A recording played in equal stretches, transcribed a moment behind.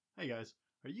Hey guys,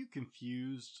 are you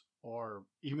confused or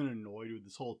even annoyed with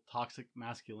this whole toxic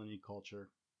masculinity culture?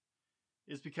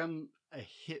 It's become a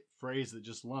hit phrase that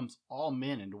just lumps all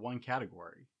men into one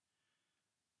category.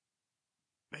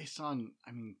 Based on,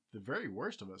 the very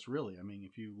worst of us, really.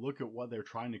 If you look at what they're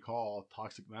trying to call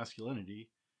toxic masculinity,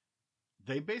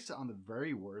 they base it on the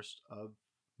very worst of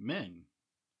men.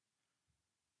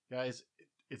 Guys,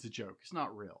 it's a joke. It's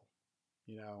not real.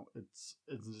 It's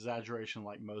an exaggeration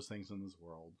like most things in this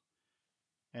world.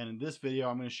 And in this video,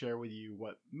 I'm going to share with you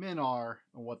what men are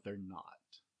and what they're not.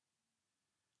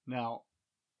 Now,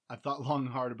 I've thought long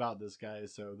and hard about this,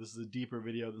 guys, so this is a deeper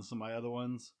video than some of my other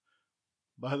ones.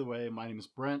 By the way, my name is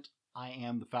Brent. I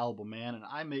am the Fallible Man, and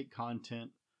I make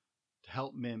content to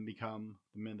help men become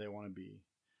the men they want to be.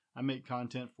 I make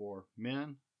content for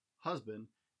men, husband,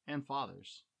 and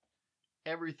fathers.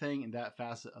 Everything in that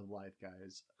facet of life,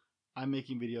 guys. I'm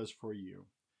making videos for you.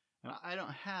 And I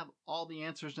don't have all the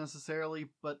answers necessarily,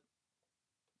 but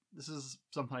this is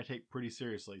something I take pretty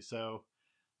seriously. So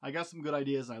I got some good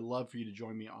ideas, and I'd love for you to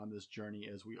join me on this journey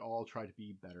as we all try to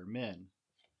be better men.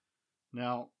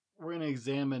 Now, we're going to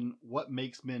examine what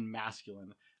makes men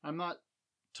masculine. I'm not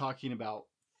talking about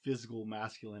physical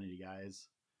masculinity, guys.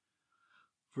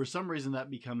 For some reason,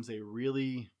 that becomes a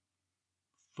really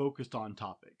focused on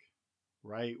topic,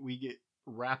 right? We get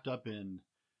wrapped up in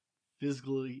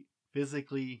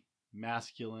physically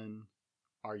masculine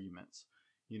arguments.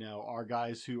 Our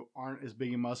guys who aren't as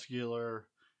big and muscular,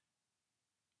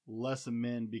 less than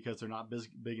men because they're not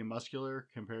big and muscular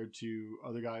compared to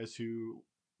other guys who,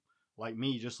 like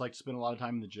me, just like to spend a lot of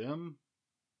time in the gym.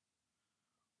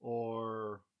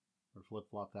 Or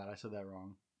flip-flop that. I said that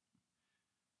wrong.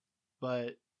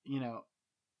 But,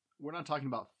 we're not talking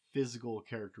about physical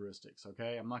characteristics,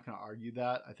 okay? I'm not going to argue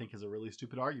that. I think is a really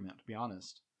stupid argument, to be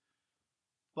honest.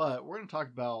 But we're going to talk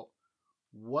about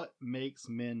what makes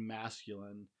men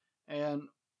masculine, and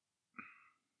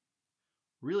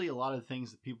really a lot of the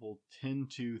things that people tend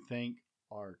to think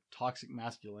are toxic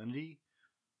masculinity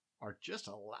are just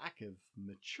a lack of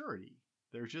maturity.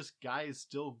 They're just guys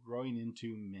still growing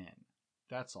into men.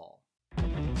 That's all.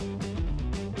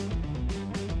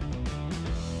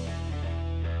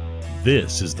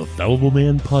 This is the Fallible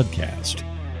Man Podcast,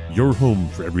 your home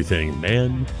for everything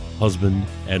man, husband,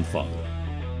 and father.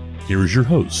 Here is your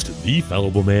host, the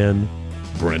Fallible Man,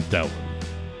 Brent Dowling.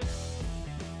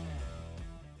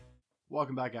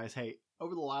 Welcome back, guys. Hey,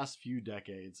 over the last few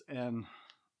decades, and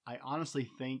I honestly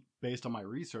think, based on my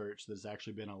research, there's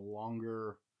actually been a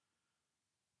longer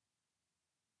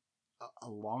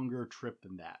trip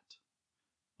than that.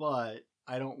 But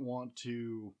I don't want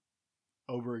to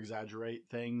over-exaggerate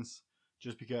things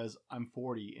just because I'm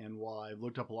 40, and while I've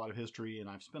looked up a lot of history and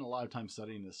I've spent a lot of time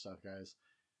studying this stuff, guys,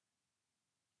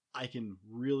 I can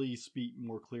really speak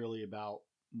more clearly about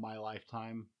my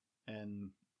lifetime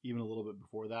and even a little bit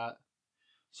before that.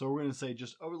 So we're going to say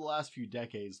just over the last few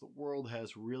decades, the world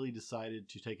has really decided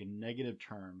to take a negative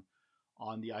turn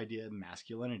on the idea of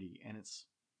masculinity, and it's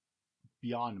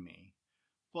beyond me.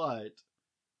 But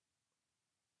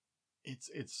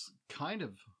it's kind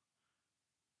of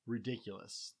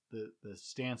ridiculous, the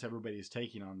stance everybody's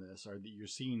taking on this, or that you're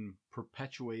seeing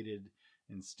perpetuated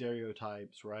in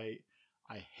stereotypes, right?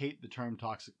 I hate the term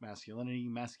toxic masculinity.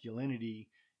 Masculinity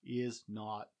is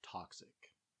not toxic.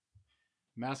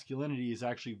 Masculinity is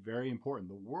actually very important.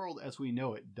 The world as we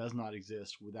know it does not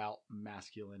exist without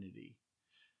masculinity.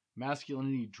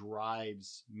 Masculinity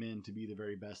drives men to be the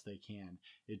very best they can.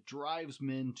 It drives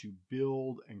men to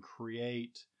build and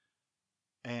create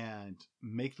and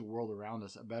make the world around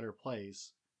us a better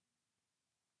place.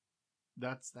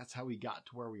 That's how we got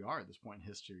to where we are at this point in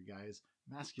history, guys.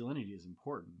 Masculinity is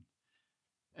important.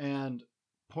 And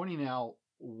pointing out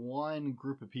one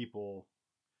group of people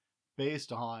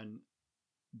based on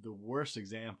the worst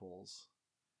examples,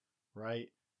 right?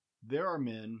 There are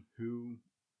men who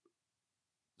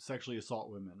sexually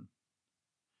assault women.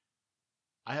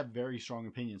 I have very strong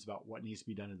opinions about what needs to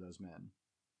be done to those men.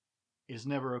 It's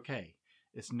never okay.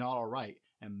 It's not all right.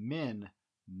 And men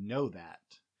know that.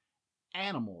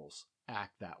 Animals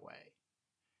act that way.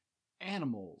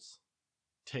 Animals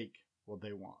take what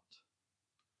they want.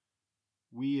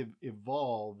 We have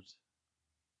evolved,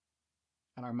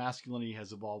 and our masculinity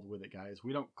has evolved with it, guys.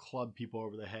 We don't club people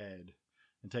over the head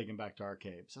and take them back to our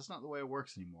caves. That's not the way it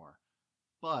works anymore.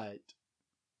 But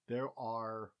there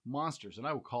are monsters, and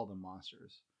I will call them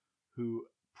monsters, who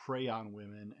prey on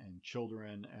women and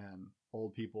children and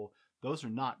old people. Those are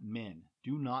not men.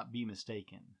 Do not be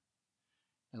mistaken.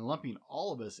 And lumping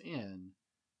all of us in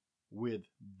with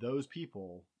those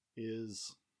people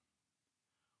is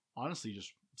honestly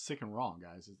just sick and wrong,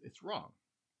 guys. It's wrong.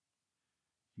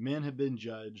 men have been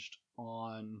judged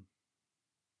on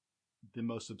the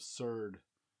most absurd,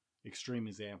 extreme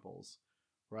examples,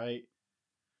 right?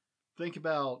 Think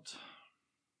about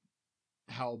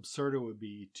how absurd it would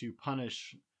be to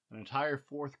punish an entire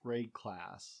fourth grade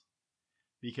class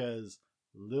because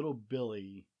little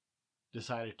Billy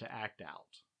decided to act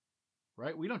out,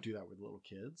 right? We don't do that with little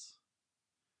kids.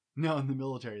 No, in the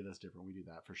military, that's different. We do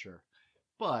that for sure.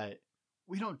 But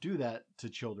we don't do that to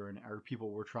children or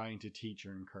people we're trying to teach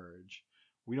or encourage.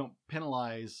 We don't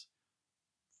penalize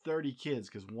 30 kids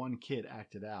because one kid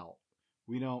acted out.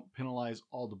 We don't penalize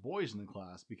all the boys in the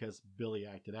class because Billy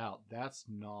acted out. That's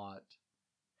not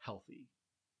healthy.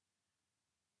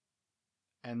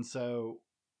 And so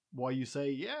while you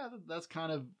say, yeah, that's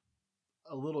kind of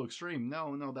a little extreme,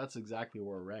 no, that's exactly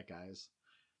where we're at, guys.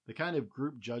 The kind of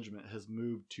group judgment has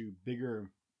moved to bigger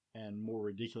and more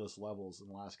ridiculous levels in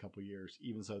the last couple of years,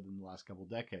 even so than the last couple of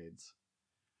decades.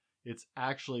 It's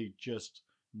actually just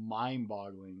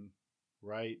mind-boggling,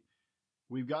 right?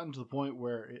 We've gotten to the point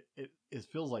where it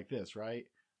feels like this, right?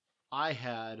 I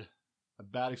had a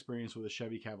bad experience with a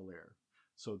Chevy Cavalier.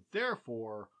 So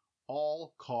therefore,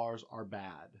 all cars are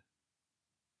bad.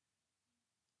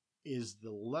 Is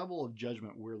the level of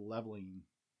judgment we're leveling.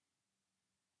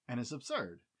 And it's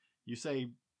absurd. You say,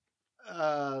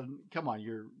 come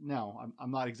on,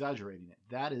 I'm not exaggerating it.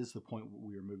 That is the point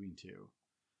we are moving to.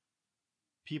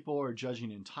 People are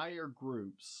judging entire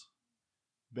groups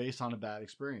based on a bad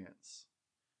experience,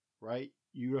 right?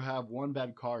 You have one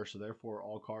bad car, so therefore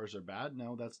all cars are bad.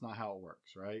 No, that's not how it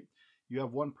works, right? You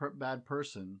have one bad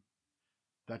person,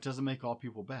 that doesn't make all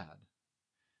people bad.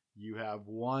 You have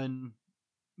one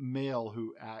male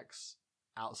who acts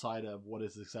outside of what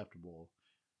is acceptable,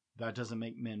 that doesn't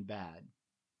make men bad.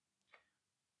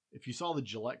 If you saw the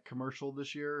Gillette commercial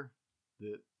this year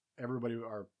that everybody,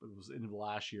 or it was in the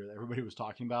last year that everybody was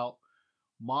talking about,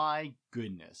 my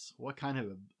goodness, what kind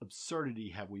of absurdity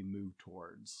have we moved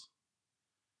towards?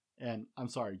 And I'm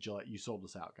sorry, Gillette, you sold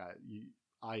us out, guys.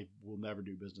 I will never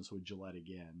do business with Gillette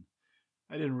again.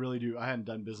 I hadn't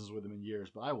done business with them in years,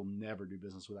 but I will never do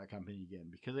business with that company again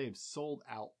because they have sold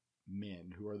out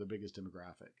men who are the biggest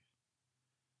demographic.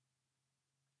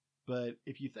 But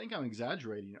if you think I'm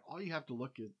exaggerating, all you have to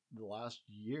look at the last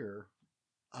year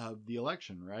of the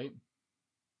election, right?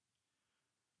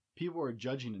 People are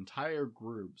judging entire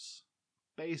groups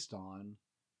based on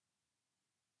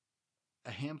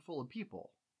a handful of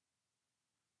people,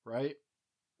 right?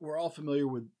 We're all familiar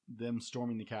with them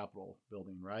storming the Capitol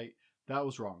building, right? That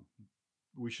was wrong.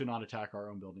 We should not attack our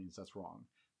own buildings. That's wrong.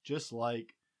 Just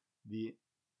like the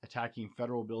attacking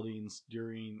federal buildings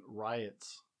during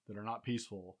riots that are not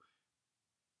peaceful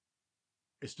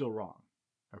is still wrong.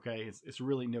 Okay, it's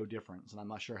really no difference, and I'm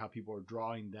not sure how people are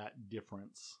drawing that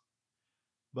difference.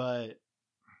 But,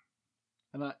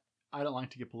 and I don't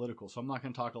like to get political, so I'm not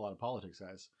going to talk a lot of politics,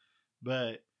 guys.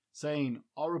 But saying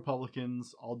all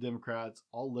Republicans, all Democrats,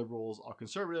 all liberals, all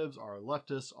conservatives, all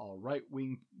leftists, all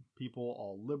right-wing people,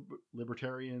 all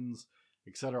libertarians,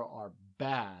 etc. are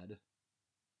bad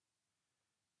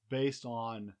based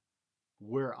on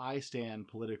where I stand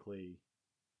politically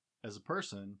as a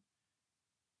person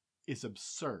is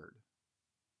absurd.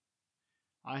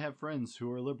 I have friends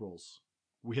who are liberals.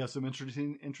 We have some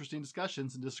interesting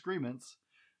discussions and disagreements,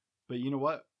 but you know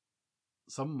what?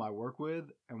 Some of them I work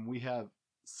with, and we have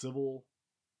civil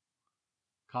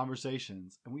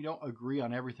conversations, and we don't agree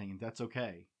on everything, and that's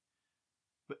okay.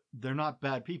 But they're not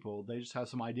bad people. They just have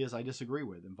some ideas I disagree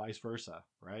with, and vice versa,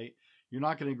 right? You're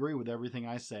not going to agree with everything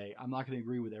I say. I'm not going to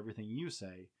agree with everything you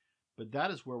say. But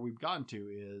that is where we've gotten to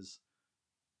is,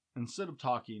 instead of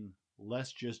talking,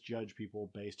 let's just judge people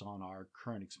based on our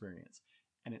current experience.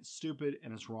 And it's stupid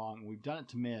and it's wrong. We've done it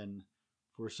to men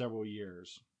for several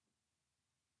years.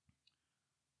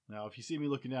 Now, if you see me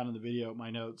looking down in the video at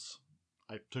my notes,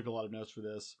 I took a lot of notes for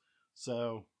this.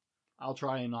 So I'll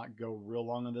try and not go real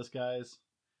long on this, guys.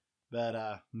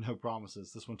 But no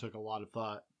promises. This one took a lot of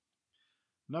thought.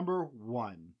 Number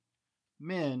 1,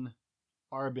 men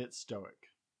are a bit stoic.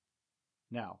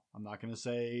 Now, I'm not going to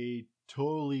say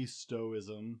totally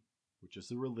stoicism, which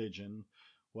is a religion.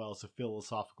 Well, it's a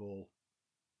philosophical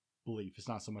belief. It's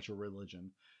not so much a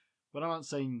religion. But I'm not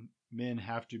saying men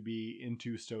have to be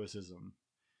into stoicism.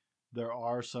 There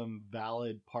are some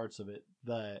valid parts of it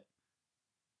that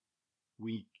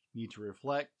we need to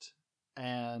reflect,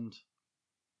 and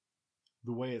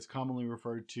the way it's commonly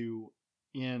referred to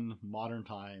in modern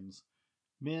times,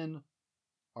 men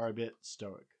are a bit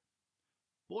stoic.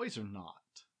 Boys are not.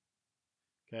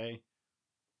 Okay?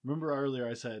 Remember earlier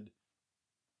I said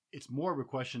it's more of a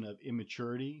question of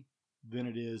immaturity than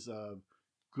it is of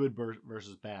good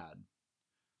versus bad.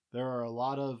 There are a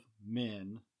lot of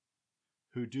men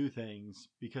who do things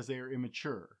because they are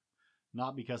immature,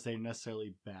 not because they're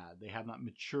necessarily bad. They have not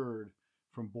matured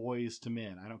from boys to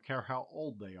men. I don't care how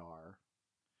old they are.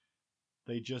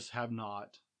 They just have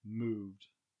not moved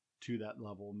to that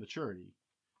level of maturity.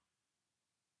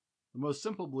 The most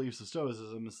simple beliefs of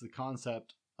Stoicism is the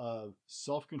concept of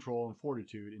self-control and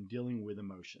fortitude in dealing with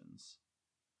emotions.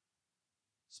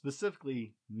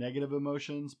 Specifically, negative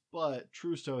emotions, but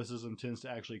true Stoicism tends to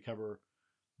actually cover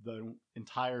the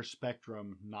entire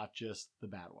spectrum, not just the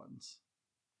bad ones.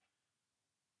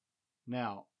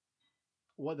 Now,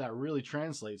 what that really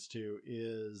translates to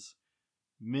is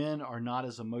men are not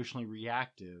as emotionally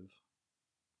reactive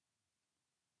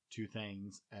to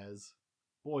things as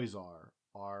boys are,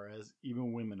 or as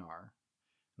even women are.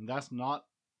 And that's not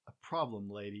a problem,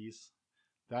 ladies.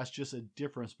 That's just a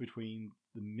difference between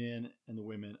the men and the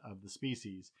women of the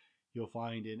species. You'll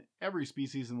find in every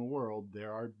species in the world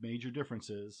there are major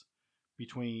differences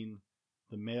between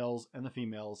the males and the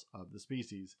females of the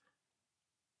species.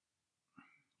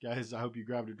 Guys, I hope you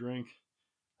grabbed a drink.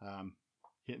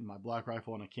 Hitting my Black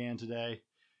Rifle in a can today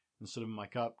instead of in my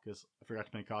cup because I forgot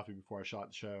to make coffee before I shot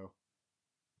the show.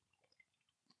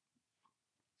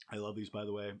 I love these, by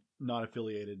the way. Not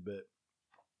affiliated, but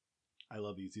I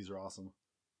love these. These are awesome.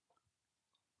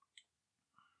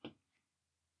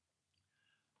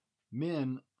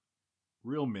 Men,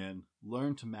 real men,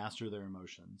 learn to master their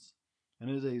emotions, and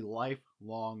it is a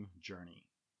lifelong journey.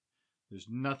 There's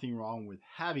nothing wrong with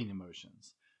having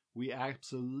emotions. We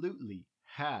absolutely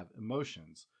have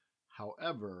emotions.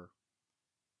 However,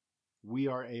 we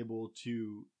are able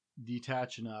to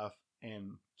detach enough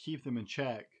and keep them in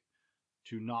check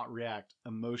to not react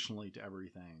emotionally to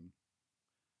everything.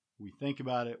 We think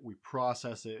about it, we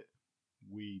process it,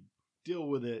 we deal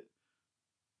with it,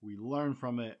 we learn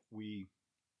from it, we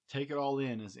take it all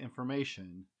in as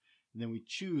information, and then we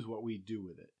choose what we do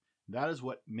with it. That is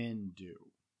what men do.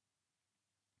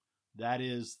 That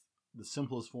is the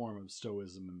simplest form of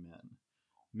stoicism in men.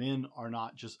 Men are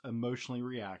not just emotionally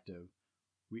reactive.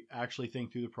 We actually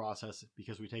think through the process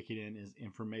because we take it in as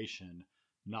information,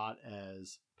 not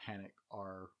as panic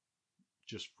or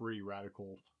just free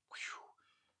radical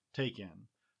take in.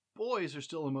 Boys are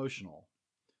still emotional.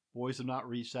 Boys have not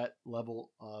reached that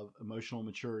level of emotional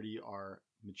maturity or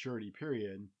maturity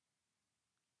period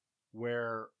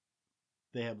where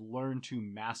they have learned to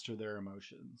master their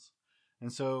emotions.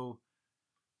 And so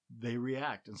they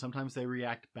react, and sometimes they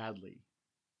react badly.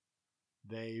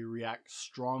 They react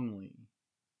strongly.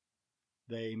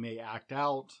 They may act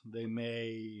out. They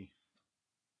may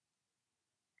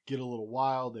get a little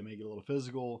wild. They may get a little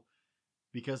physical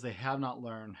because they have not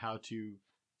learned how to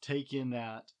take in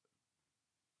that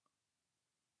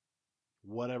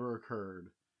whatever occurred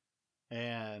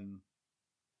and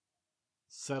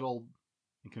settle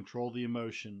and control the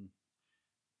emotion,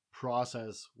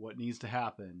 process what needs to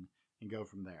happen, and go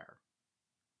from there.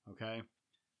 Okay?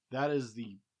 That is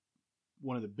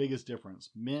one of the biggest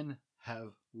difference. Men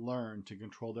have learned to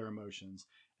control their emotions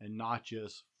and not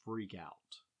just freak out.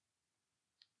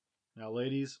 Now,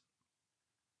 ladies,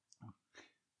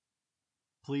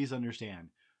 please understand.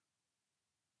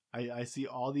 I see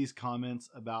all these comments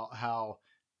about how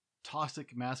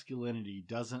toxic masculinity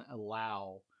doesn't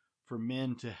allow for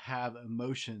men to have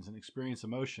emotions and experience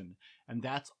emotion. And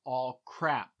that's all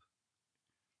crap.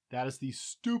 That is the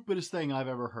stupidest thing I've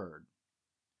ever heard.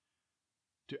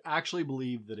 To actually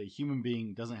believe that a human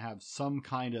being doesn't have some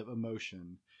kind of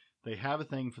emotion, they have a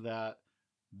thing for that.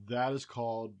 That is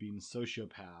called being a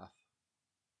sociopath.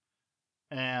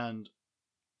 And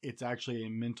it's actually a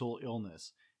mental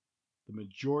illness. The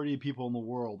majority of people in the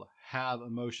world have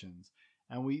emotions.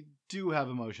 And we do have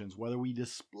emotions. Whether we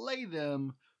display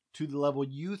them to the level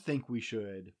you think we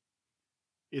should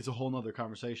is a whole nother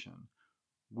conversation.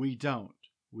 We don't.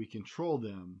 We control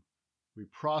them. We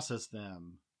process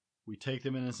them. We take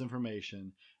them in as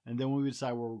information. And then we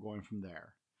decide where we're going from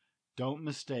there. Don't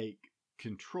mistake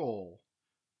control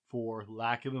for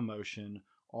lack of emotion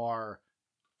or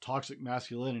toxic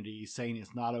masculinity saying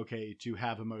it's not okay to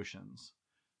have emotions.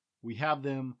 We have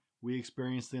them. We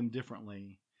experience them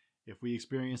differently. If we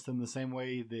experience them the same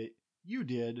way that you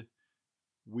did,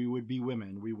 we would be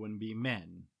women. We wouldn't be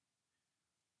men.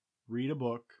 Read a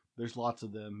book. There's lots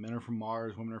of them. Men are from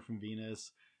Mars, women are from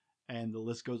Venus, and the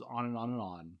list goes on and on and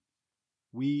on.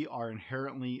 We are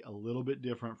inherently a little bit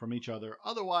different from each other.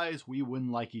 Otherwise, we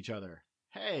wouldn't like each other.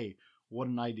 Hey, what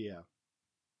an idea.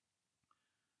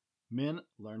 Men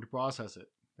learn to process it,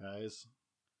 guys.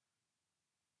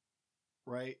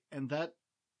 Right? And that...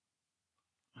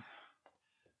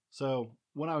 So,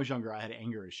 when I was younger, I had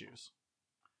anger issues.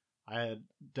 I had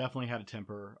definitely had a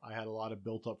temper. I had a lot of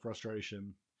built up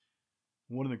frustration.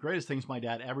 One of the greatest things my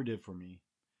dad ever did for me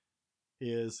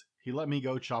is he let me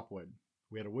go chop wood.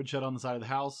 We had a woodshed on the side of the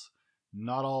house.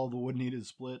 Not all the wood needed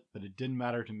split, but it didn't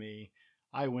matter to me.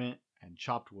 I went and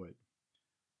chopped wood.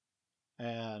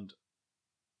 And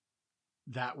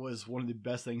that was one of the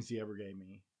best things he ever gave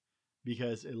me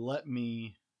because it let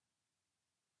me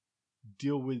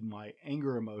deal with my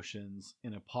anger emotions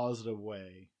in a positive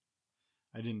way.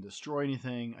 I didn't destroy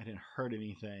anything. I didn't hurt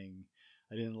anything.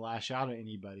 I didn't lash out at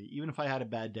anybody. Even if I had a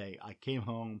bad day, I came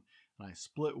home and I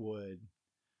split wood.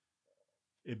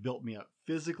 It built me up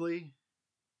physically.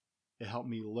 It helped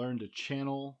me learn to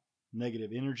channel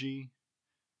negative energy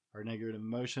or negative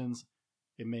emotions.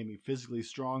 It made me physically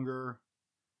stronger.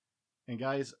 And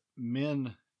guys,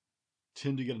 men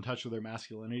tend to get in touch with their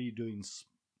masculinity doing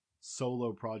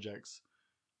solo projects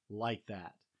like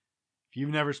that. If you've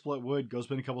never split wood, go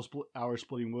spend a couple hours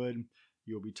splitting wood.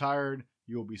 You'll be tired.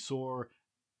 You'll be sore.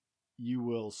 You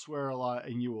will swear a lot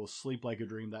and you will sleep like a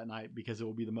dream that night because it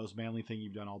will be the most manly thing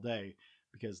you've done all day.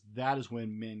 Because that is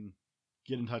when men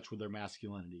get in touch with their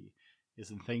masculinity, is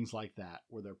in things like that,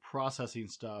 where they're processing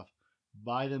stuff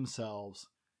by themselves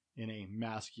in a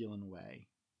masculine way.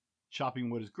 Chopping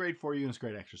wood is great for you and it's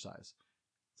great exercise.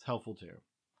 It's helpful too.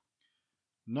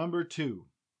 Number 2,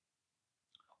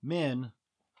 men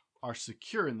are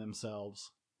secure in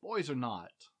themselves. Boys are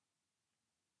not.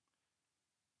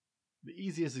 The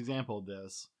easiest example of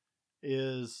this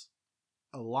is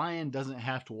a lion doesn't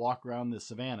have to walk around the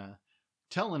savannah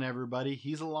telling everybody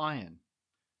he's a lion.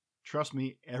 Trust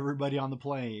me, everybody on the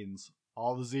plains,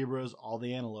 all the zebras, all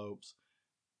the antelopes,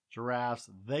 giraffes,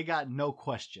 they got no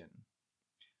question.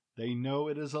 They know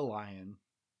it is a lion.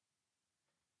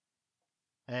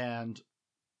 And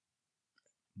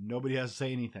nobody has to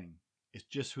say anything. It's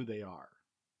just who they are.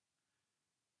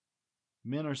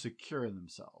 Men are secure in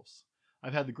themselves.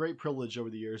 I've had the great privilege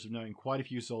over the years of knowing quite a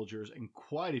few soldiers and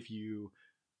quite a few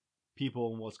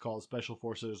people in what's called special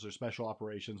forces or special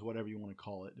operations, whatever you want to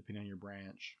call it, depending on your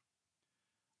branch.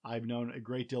 I've known a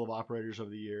great deal of operators over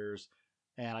the years,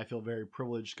 and I feel very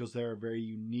privileged because they're a very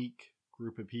unique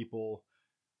group of people,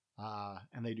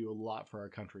 and they do a lot for our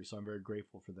country, so I'm very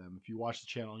grateful for them. If you watch the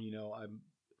channel, you know I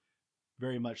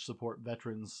very much support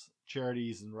veterans,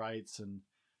 charities, and rights, and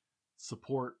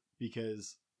support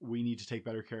because we need to take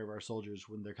better care of our soldiers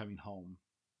when they're coming home.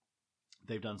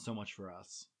 They've done so much for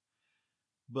us.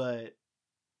 But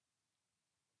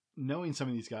knowing some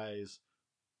of these guys,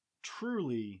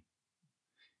 truly,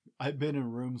 I've been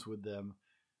in rooms with them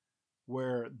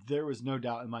where there was no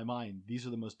doubt in my mind, these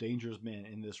are the most dangerous men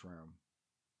in this room.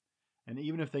 And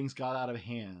even if things got out of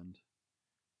hand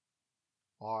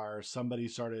or somebody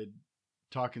started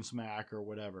talking smack or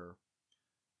whatever,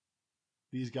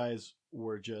 these guys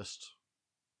were just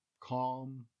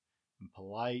calm and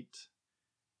polite.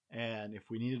 And if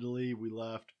we needed to leave, we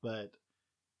left. But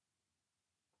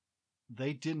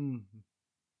they didn't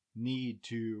need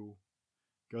to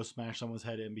go smash someone's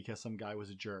head in because some guy was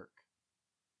a jerk.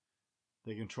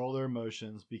 They control their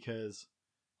emotions because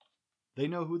they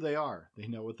know who they are. They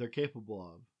know what they're capable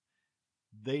of.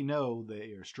 They know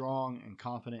they are strong and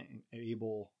confident and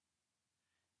able.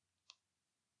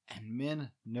 And men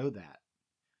know that.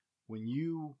 When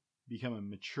you become a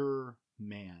mature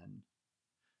man,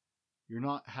 you're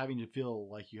not having to feel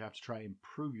like you have to try and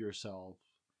prove yourself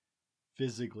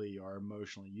physically or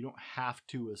emotionally. You don't have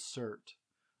to assert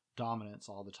dominance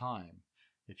all the time.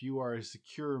 If you are a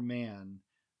secure man,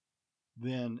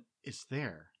 then it's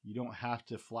there. You don't have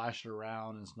to flash it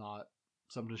around. It's not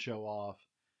something to show off.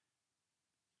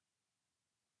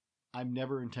 I'm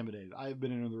never intimidated. I've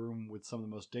been in the room with some of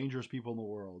the most dangerous people in the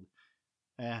world,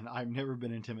 and I've never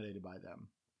been intimidated by them.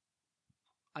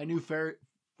 I knew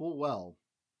full well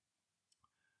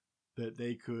that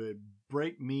they could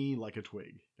break me like a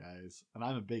twig, guys, and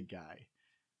I'm a big guy.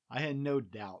 I had no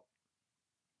doubt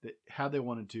that had they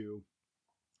wanted to,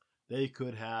 they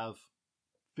could have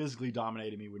physically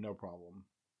dominated me with no problem.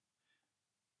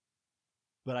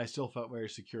 But I still felt very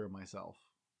secure in myself.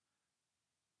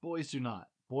 Boys do not.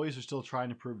 Boys are still trying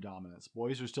to prove dominance.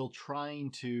 Boys are still trying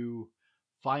to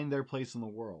find their place in the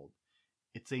world.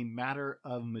 It's a matter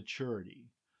of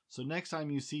maturity. So next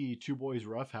time you see two boys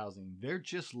roughhousing, they're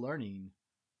just learning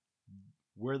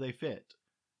where they fit.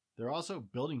 They're also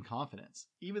building confidence.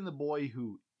 Even the boy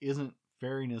who isn't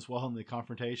faring as well in the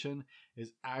confrontation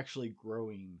is actually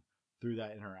growing through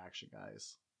that interaction,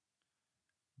 guys.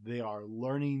 They are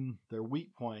learning their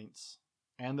weak points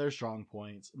and their strong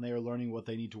points, and they are learning what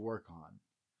they need to work on,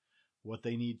 what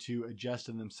they need to adjust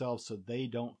in themselves so they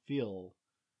don't feel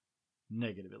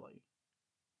negatively.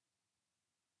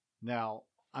 Now,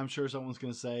 I'm sure someone's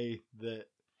going to say that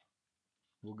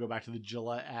we'll go back to the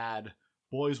Gillette ad.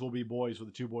 Boys will be boys with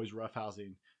the two boys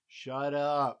roughhousing. Shut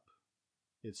up.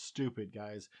 It's stupid,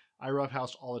 guys. I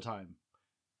roughhoused all the time.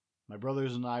 My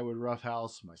brothers and I would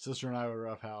roughhouse. My sister and I would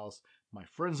roughhouse. My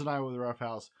friends and I would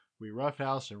roughhouse. We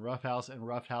roughhoused and roughhoused and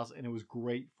roughhoused, and it was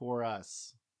great for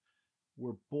us.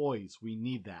 We're boys. We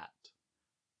need that.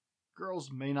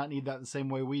 Girls may not need that the same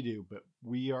way we do, but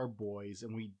we are boys,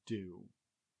 and we do.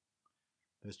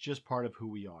 That's just part of who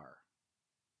we are.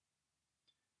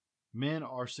 Men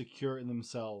are secure in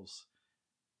themselves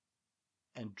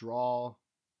and draw.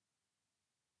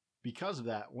 Because of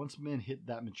that, once men hit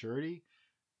that maturity,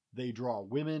 they draw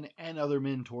women and other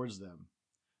men towards them.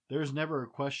 There's never a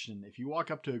question. If you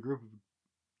walk up to a group of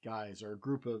guys or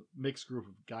mixed group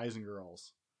of guys and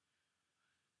girls,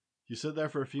 you sit there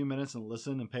for a few minutes and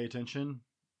listen and pay attention.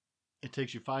 It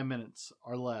takes you 5 minutes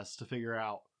or less to figure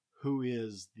out who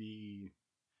is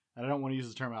and I don't want to use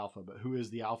the term alpha, but who is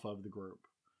the alpha of the group?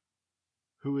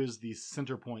 Who is the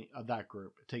center point of that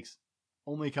group? It takes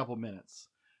only a couple minutes.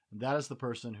 And that is the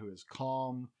person who is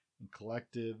calm and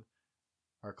collected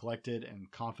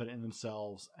and confident in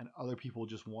themselves, and other people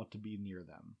just want to be near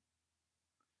them.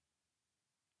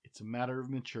 It's a matter of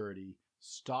maturity.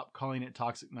 Stop calling it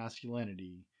toxic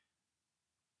masculinity.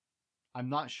 I'm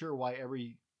not sure why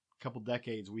every couple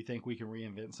decades we think we can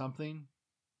reinvent something.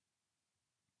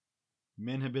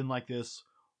 Men have been like this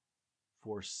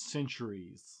for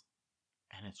centuries,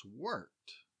 and it's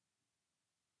worked.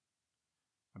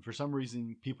 And for some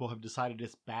reason, people have decided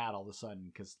it's bad all of a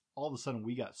sudden, because all of a sudden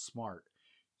we got smart.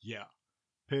 Yeah,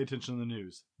 pay attention to the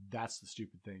news. That's the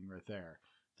stupid thing right there.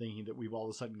 Thinking that we've all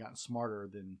of a sudden gotten smarter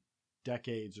than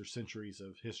decades or centuries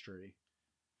of history.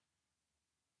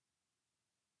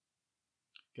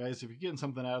 Guys, if you're getting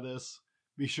something out of this,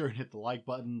 be sure and hit the like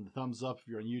button, the thumbs up if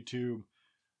you're on YouTube.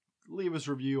 Leave us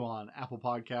a review on Apple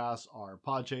Podcasts or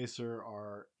Podchaser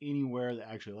or anywhere that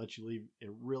actually lets you leave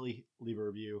a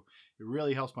review. It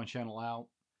really helps my channel out.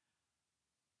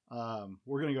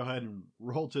 We're going to go ahead and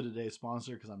roll to today's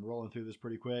sponsor because I'm rolling through this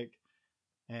pretty quick.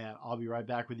 And I'll be right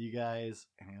back with you guys,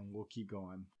 and we'll keep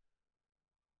going.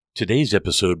 Today's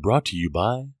episode brought to you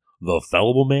by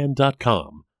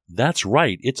thefallibleman.com. That's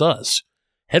right, it's us.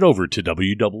 Head over to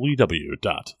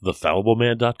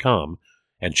www.thefallibleman.com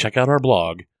and check out our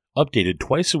blog, updated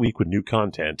twice a week with new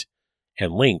content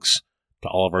and links to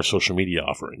all of our social media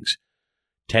offerings.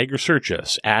 Tag or search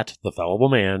us at The Fallible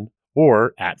Man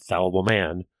or at Fallible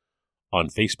Man on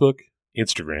Facebook,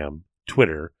 Instagram,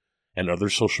 Twitter, and other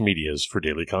social medias for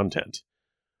daily content.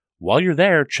 While you're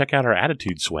there, check out our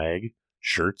attitude swag,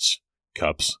 shirts,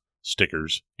 cups,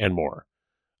 stickers, and more.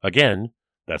 Again,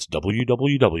 that's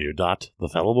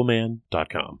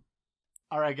www.thefallibleman.com.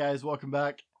 All right, guys, welcome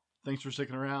back. Thanks for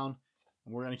sticking around.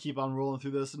 And we're going to keep on rolling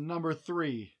through this. Number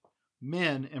 3,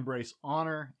 men embrace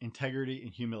honor, integrity,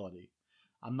 and humility.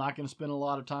 I'm not going to spend a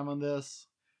lot of time on this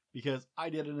because I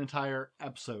did an entire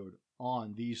episode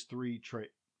on these 3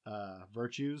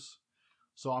 virtues.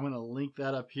 So I'm going to link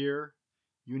that up here.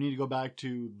 You need to go back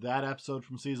to that episode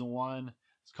from season 1.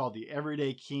 It's called The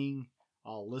Everyday King.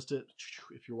 I'll list it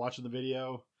if you're watching the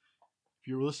video. If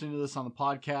you're listening to this on the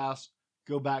podcast,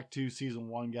 go back to season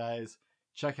 1, guys.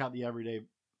 Check out the Everyday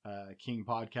King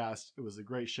podcast. It was a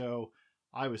great show.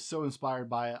 I was so inspired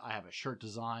by it. I have a shirt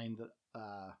design that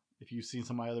if you've seen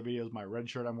some of my other videos, my red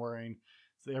shirt I'm wearing,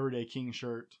 it's the Everyday King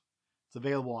shirt. It's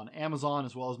available on Amazon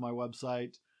as well as my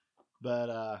website.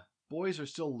 But boys are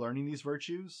still learning these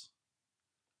virtues.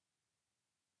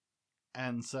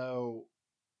 And so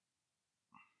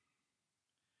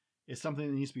it's something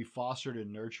that needs to be fostered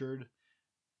and nurtured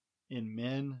in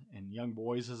men and young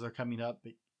boys as they're coming up.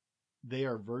 But they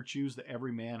are virtues that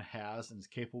every man has and is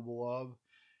capable of.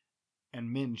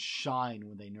 And men shine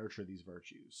when they nurture these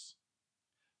virtues.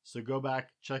 So go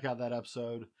back, check out that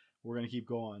episode. We're going to keep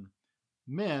going.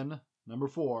 Men, number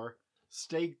 4,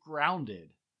 stay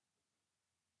grounded.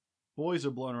 Boys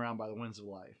are blown around by the winds of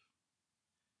life.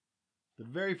 The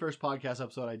very first podcast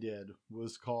episode I did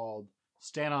was called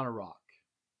Stand on a Rock.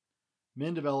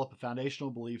 Men develop a foundational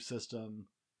belief system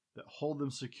that hold them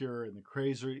secure in the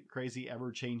crazy,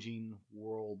 ever-changing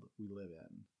world we live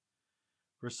in.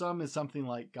 For some, it's something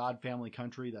like God, family,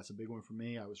 country. That's a big one for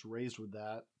me. I was raised with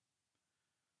that.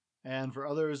 And for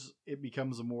others, it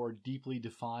becomes a more deeply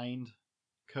defined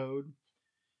code.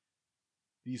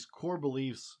 These core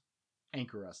beliefs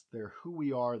anchor us. They're who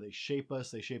we are. They shape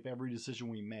us. They shape every decision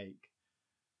we make.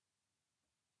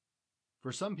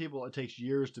 For some people, it takes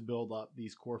years to build up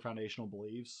these core foundational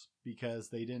beliefs because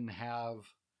they didn't have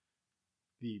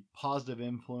the positive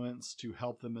influence to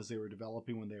help them as they were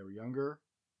developing when they were younger.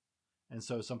 and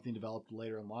so something developed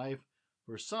later in life.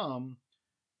 For some,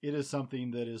 it is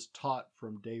something that is taught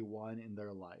from day one in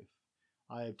their life.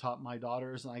 I have taught my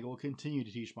daughters, and I will continue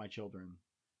to teach my children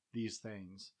these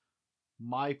things.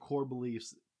 My core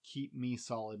beliefs keep me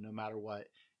solid no matter what.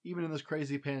 Even in this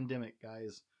crazy pandemic,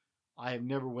 guys, I have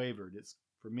never wavered.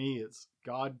 For me, it's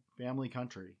God, family,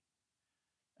 country.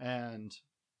 And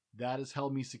that has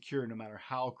held me secure no matter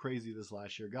how crazy this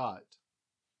last year got.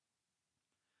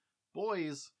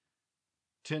 Boys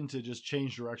tend to just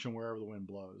change direction wherever the wind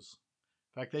blows.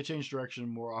 In fact, they change direction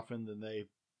more often than they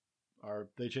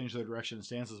change their direction and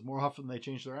stances more often than they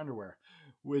change their underwear,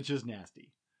 which is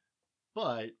nasty.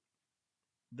 But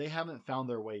they haven't found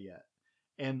their way yet.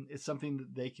 And it's something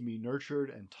that they can be nurtured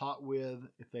and taught with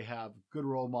if they have good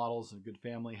role models and good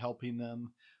family helping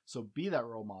them. So be that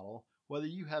role model. Whether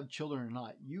you have children or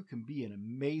not, you can be an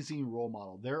amazing role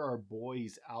model. There are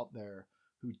boys out there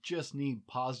who just need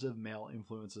positive male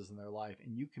influences in their life,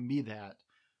 and you can be that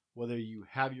whether you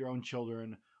have your own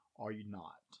children or you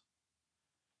not.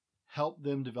 Help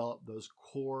them develop those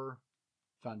core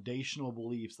foundational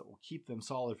beliefs that will keep them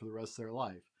solid for the rest of their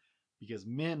life. Because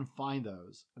men find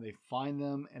those, and they find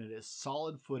them, and it is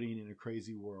solid footing in a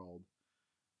crazy world.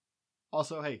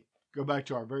 Also, hey, go back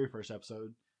to our very first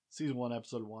episode, season 1,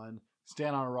 episode 1.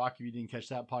 Stand on a Rock if you didn't catch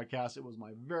that podcast. It was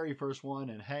my very first one,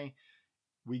 and hey,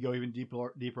 we go even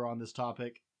deeper on this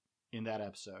topic in that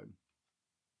episode.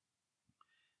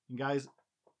 And guys,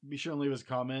 be sure and leave us a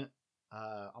comment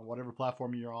on whatever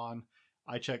platform you're on.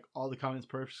 I check all the comments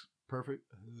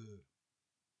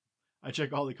I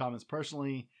check all the comments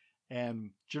personally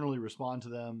and generally respond to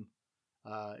them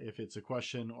if it's a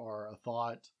question or a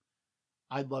thought.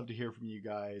 I'd love to hear from you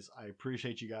guys. I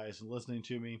appreciate you guys and listening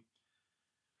to me.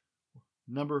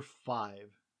 Number 5,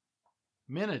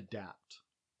 men adapt.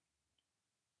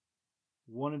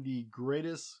 One of the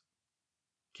greatest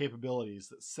capabilities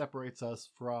that separates us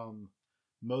from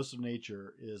most of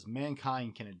nature is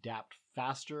mankind can adapt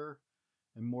faster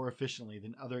and more efficiently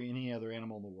than any other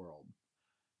animal in the world.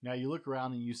 Now you look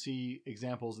around and you see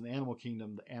examples in the animal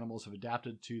kingdom that animals have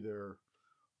adapted to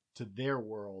their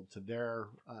world, to their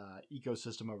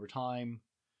ecosystem over time.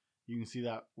 You can see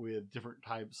that with different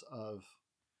types of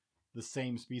the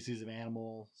same species of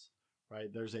animals,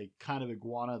 right? There's a kind of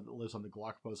iguana that lives on the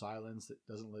Galapagos Islands that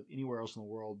doesn't live anywhere else in the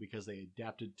world because they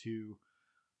adapted to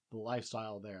the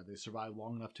lifestyle there. They survived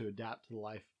long enough to adapt to the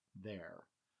life there.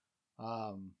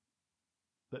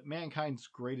 But mankind's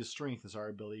greatest strength is our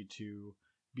ability to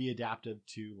be adaptive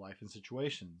to life and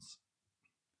situations.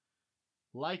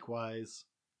 Likewise,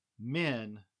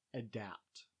 men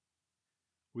adapt.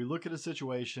 We look at a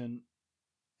situation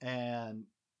and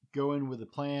go in with a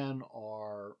plan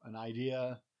or an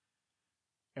idea,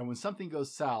 and when something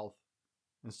goes south,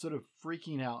 instead of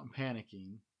freaking out and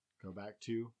panicking, go back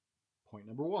to point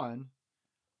number 1,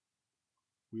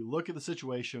 we look at the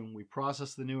situation, we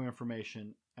process the new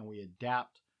information, and we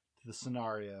adapt to the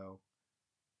scenario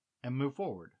and move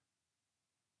forward.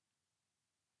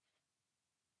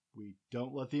 We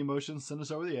don't let the emotions send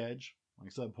us over the edge. Like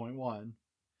I said, point 1,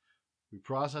 we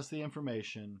process the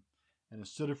information, and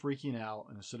instead of freaking out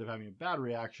and instead of having a bad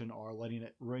reaction or letting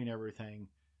it ruin everything,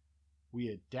 we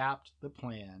adapt the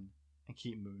plan and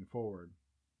keep moving forward.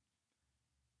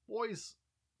 Boys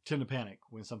tend to panic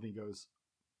when something goes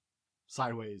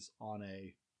sideways on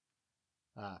a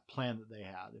plan that they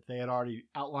had. If they had already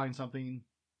outlined something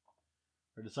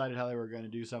or decided how they were going to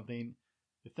do something,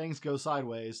 if things go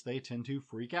sideways, they tend to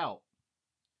freak out.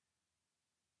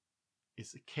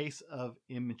 It's a case of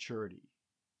immaturity.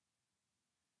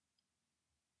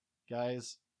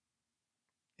 Guys,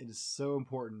 it is so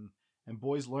important, and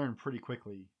boys learn pretty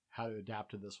quickly how to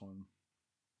adapt to this one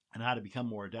and how to become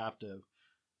more adaptive.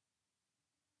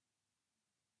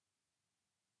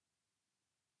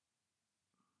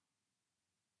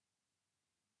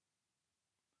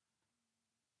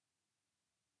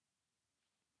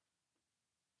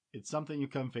 It's something you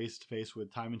come face to face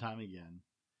with time and time again.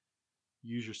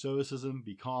 Use your stoicism,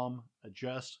 be calm,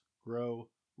 adjust, grow,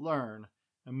 learn,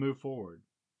 and move forward.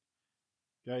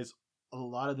 Guys, a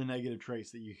lot of the negative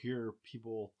traits that you hear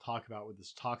people talk about with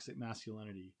this toxic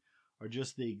masculinity are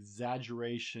just the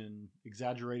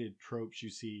exaggerated tropes you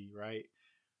see, right?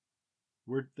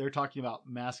 They're talking about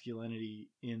masculinity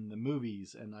in the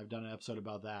movies, and I've done an episode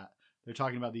about that. They're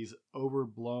talking about these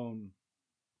overblown,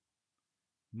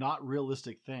 not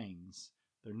realistic things.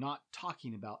 They're not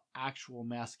talking about actual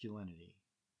masculinity.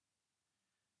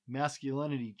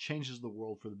 Masculinity changes the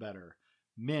world for the better.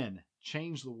 Men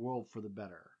change the world for the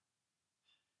better.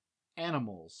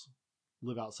 Animals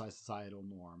live outside societal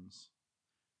norms.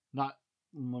 Let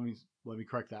me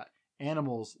correct that.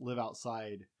 Animals live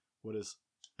outside what is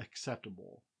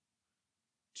acceptable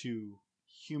to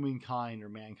humankind or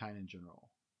mankind in general,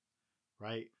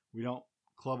 right? We don't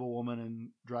club a woman and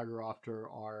drag her off to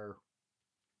our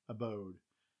abode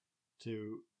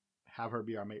to have her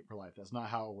be our mate for life. That's not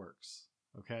how it works,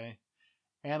 okay?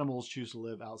 Animals choose to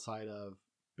live outside of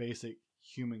basic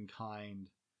humankind.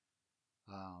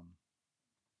 I'm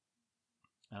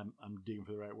digging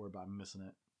for the right word, but I'm missing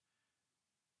it.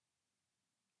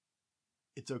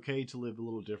 It's okay to live a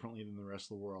little differently than the rest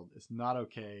of the world. It's not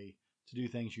okay to do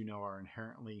things you know are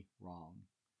inherently wrong.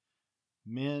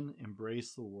 Men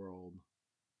embrace the world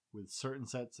with certain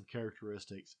sets of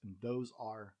characteristics, and those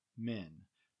are men.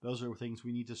 Those are things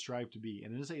we need to strive to be,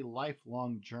 and it is a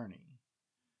lifelong journey.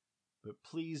 But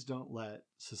please don't let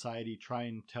society try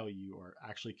and tell you or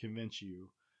actually convince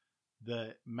you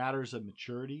that matters of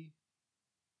maturity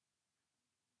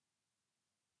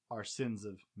are sins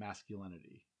of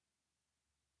masculinity.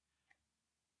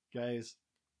 Guys,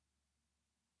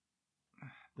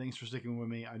 thanks for sticking with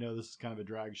me. I know this is kind of a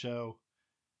drag show.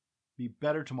 Be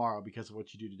better tomorrow because of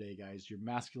what you do today, guys. Your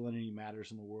masculinity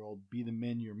matters in the world. Be the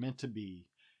men you're meant to be.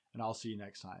 And I'll see you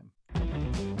next time.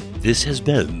 This has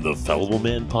been the Fallible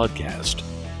Man Podcast,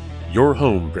 your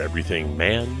home for everything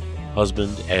man,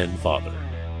 husband, and father.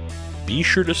 Be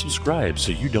sure to subscribe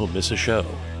so you don't miss a show.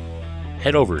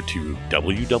 Head over to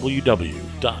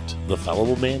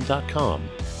www.thefallibleman.com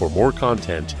for more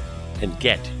content and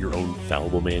get your own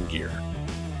Fallible Man gear.